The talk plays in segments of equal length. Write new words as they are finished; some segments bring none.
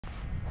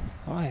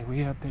Alright,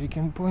 we are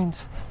Pelican Point.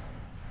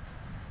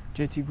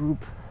 Jetty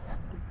group.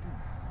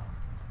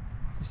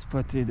 We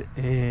spotted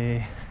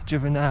a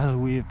juvenile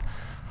with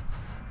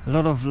a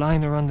lot of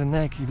line around the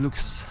neck. It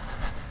looks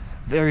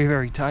very,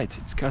 very tight.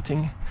 It's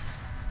cutting.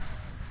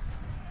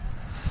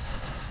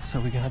 So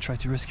we're gonna try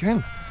to rescue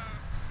him.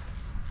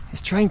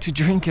 He's trying to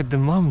drink at the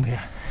mom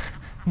there.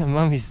 The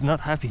mom is not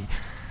happy.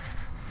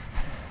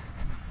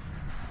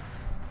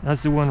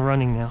 That's the one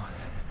running now.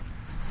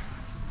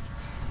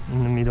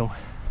 In the middle.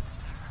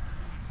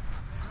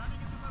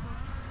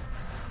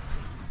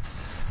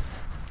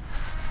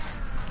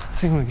 I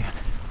think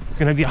it's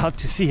gonna be hard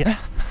to see, eh?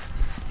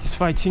 He's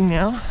fighting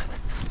now.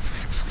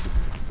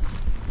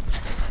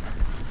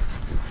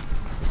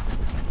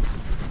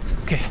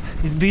 Okay,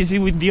 he's busy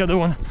with the other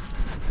one.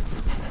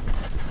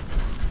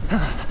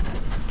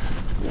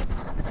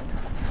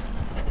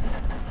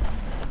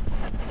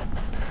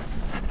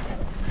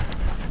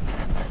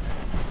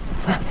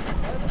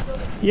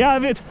 Yeah, a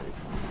bit.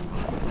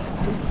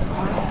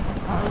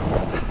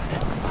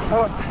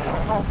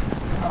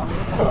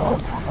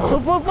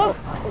 Up, up, up.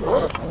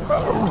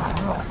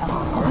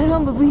 Hang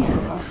on, baby.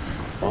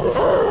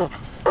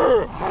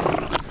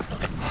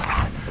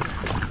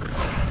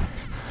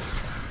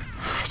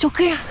 It's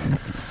okay.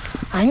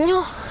 I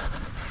know.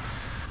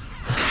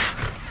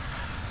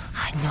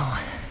 I know.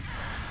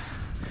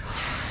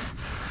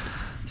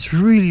 It's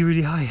really,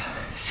 really high.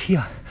 It's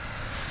here.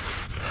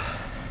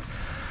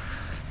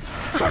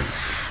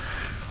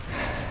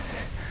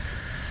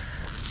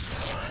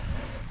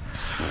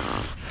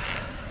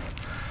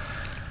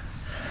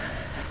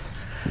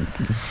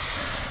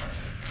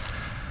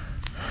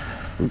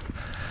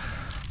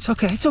 It's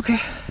okay, it's okay.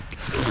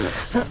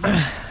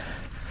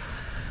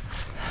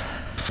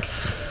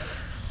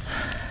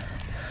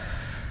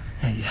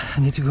 Hey, I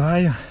need to go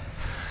higher.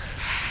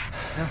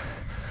 Yeah.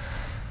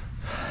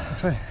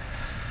 That's fine.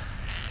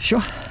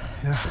 Sure?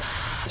 Yeah.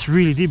 It's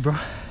really deep, bro.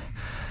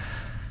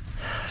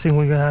 I think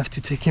we're gonna have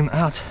to take him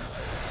out.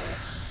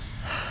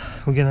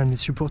 We're gonna need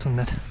support on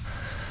that.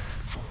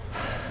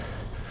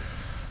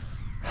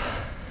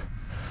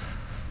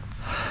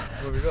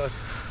 What have we got?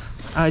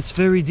 It's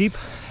very deep.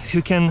 If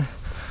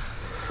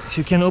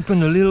you can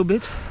open a little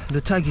bit,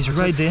 the tag is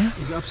right there.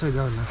 He's upside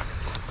down now.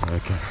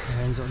 Okay. The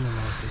hands on the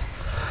mouth.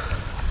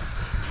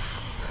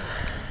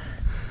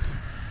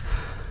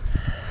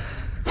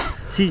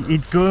 See,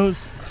 it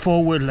goes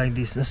forward like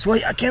this. That's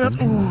why I cannot.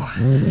 Oh,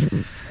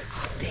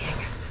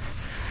 dang!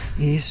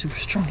 He is super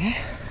strong, eh?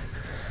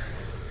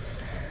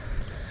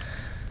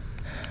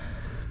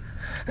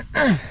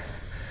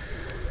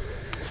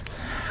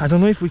 I don't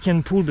know if we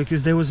can pull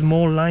because there was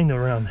more line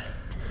around.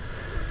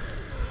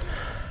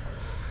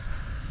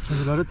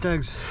 There's a lot of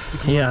tags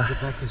sticking out the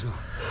back as well.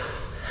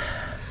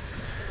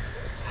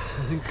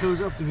 So I think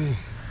close up to me,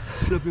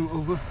 flip him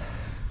over.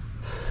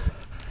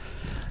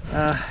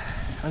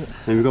 And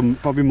we've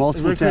got probably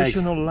multiple tags.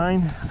 Recreational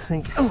line, I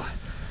think. Oh,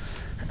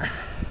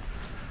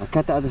 I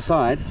cut the other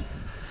side,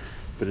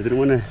 but I didn't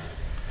want to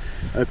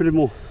open it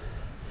more.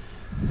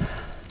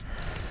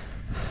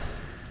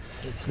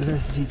 it's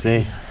less deep.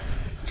 There.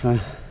 Try.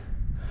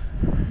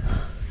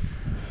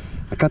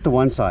 I cut the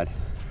one side.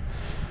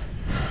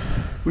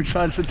 Which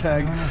side's the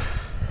tag?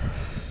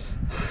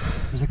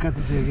 There's a cut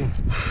it there again.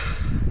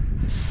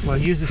 Well,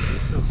 use this.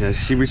 Oh. Yeah,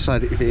 see which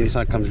side, if any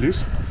side comes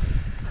loose.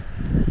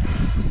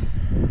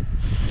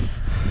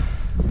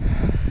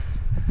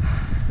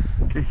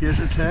 Okay, here's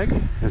a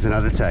tag. There's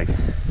another tag.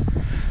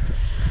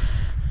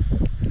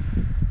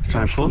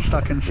 Try and pull.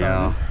 Stuck inside.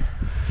 Yeah.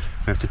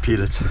 We have to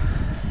peel it.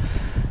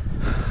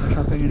 There's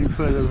nothing any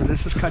further, but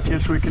let's just cut here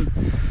so we can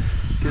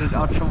get it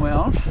out somewhere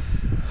else.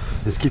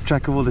 Let's keep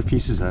track of all the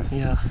pieces though.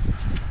 Yeah.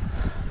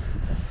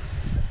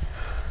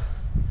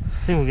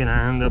 I think we're gonna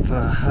end up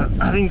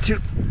having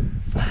to.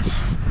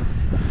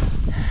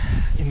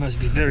 It must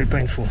be very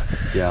painful.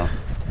 Yeah.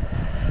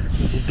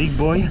 He's a big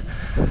boy.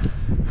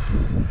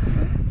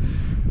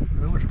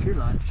 There was two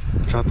lines.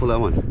 Try pull that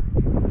one.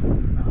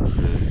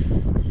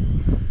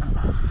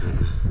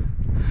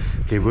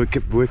 Okay, work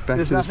back There's to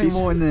this nothing piece.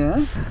 more in there,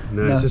 eh?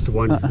 No, it's just a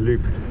one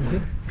loop.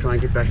 Try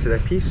and get back to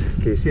that piece.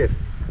 Can you see it?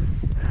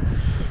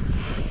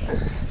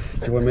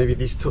 Do you want maybe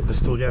these the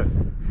still here?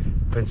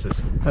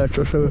 Pincers. It's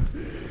also.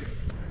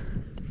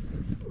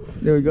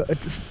 There we go.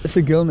 It's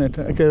a gill net.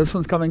 Okay, this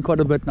one's coming quite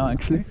a bit now,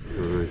 actually.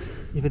 Alright.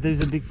 Yeah, but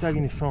there's a big tag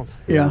in the front.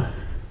 Yeah.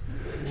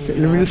 Okay,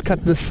 let me just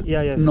cut this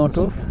knot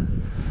off.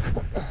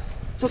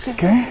 It's okay.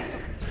 Okay.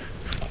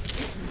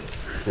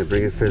 Okay,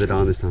 bring it further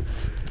down this time.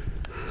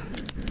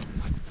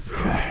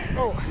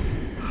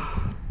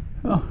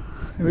 Oh,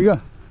 here we go.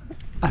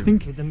 I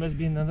think But there must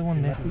be another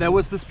one there. there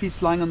was this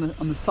piece lying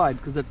on the side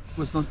because that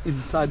was not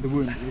inside the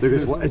wound. Look,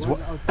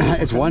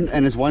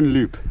 it's one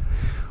loop,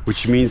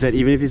 which means that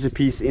even if there's a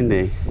piece in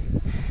there,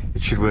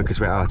 it should work its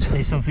way out.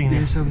 There's something there.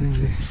 There's something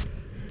there.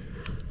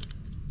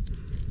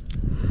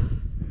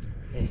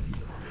 There you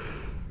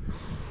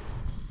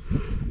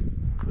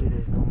go.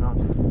 There's no knot.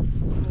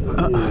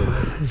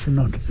 There's a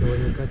knot. So what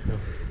you got now?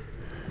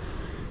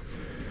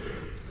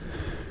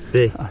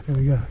 There. There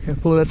we go. Okay,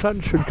 pull that side.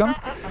 It should come.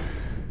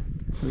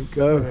 There we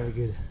go. Very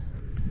good.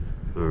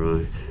 All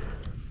right.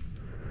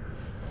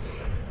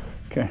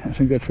 Okay, I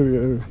think that's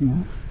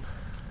everything.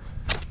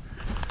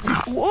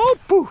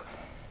 Whoa!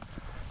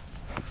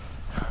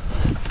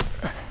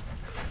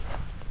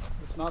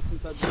 It's not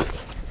since I've been.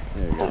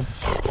 There you go.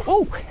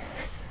 Oh!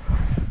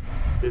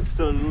 There's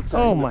still a little tag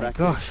Oh in the my back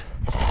gosh!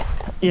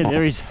 Yeah,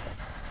 there is.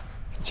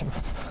 Catch him.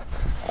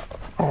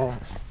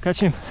 Catch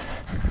him.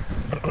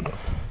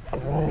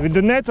 With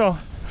the net or?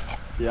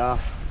 there. Yeah.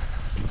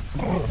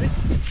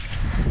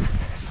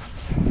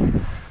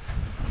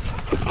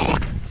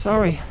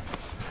 Sorry.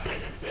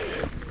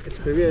 It's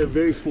maybe a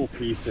very small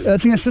piece. I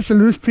think it's just a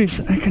loose piece.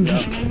 I can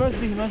just. It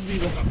must be.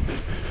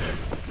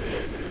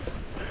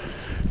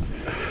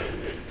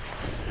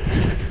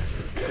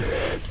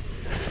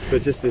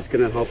 But just it's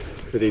going to help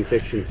for the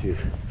infection to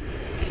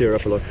clear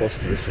up a lot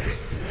faster this way.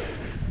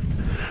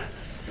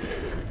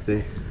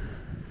 There.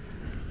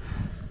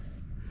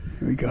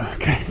 Here we go.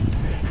 Okay.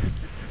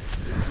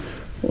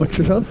 Watch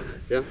yourself.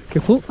 Yeah.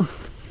 Careful.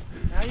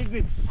 Now you're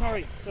good.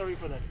 Sorry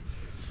for that.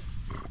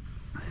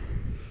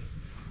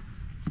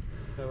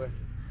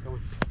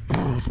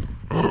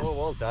 Oh,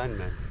 well done,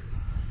 man.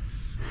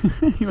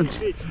 He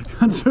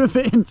wants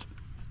revenge.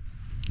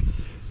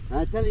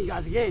 I'm telling you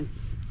guys again.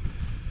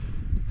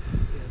 I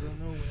don't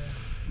know where.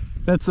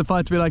 That's the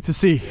fight we like to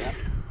see. Yeah.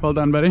 Well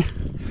done, buddy.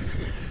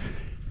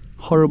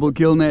 Horrible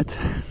gill net.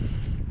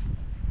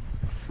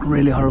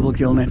 Really horrible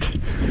gill net.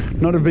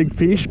 Not a big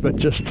fish, but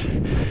just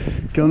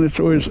gill net's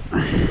always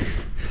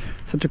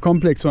such a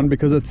complex one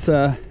because it's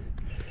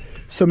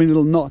so many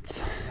little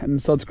knots and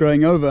it starts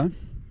growing over.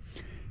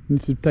 You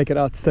need to take it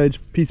out stage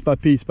piece by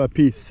piece by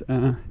piece.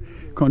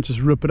 Can't just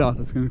rip it out.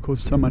 It's going to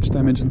cause so much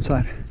damage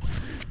inside.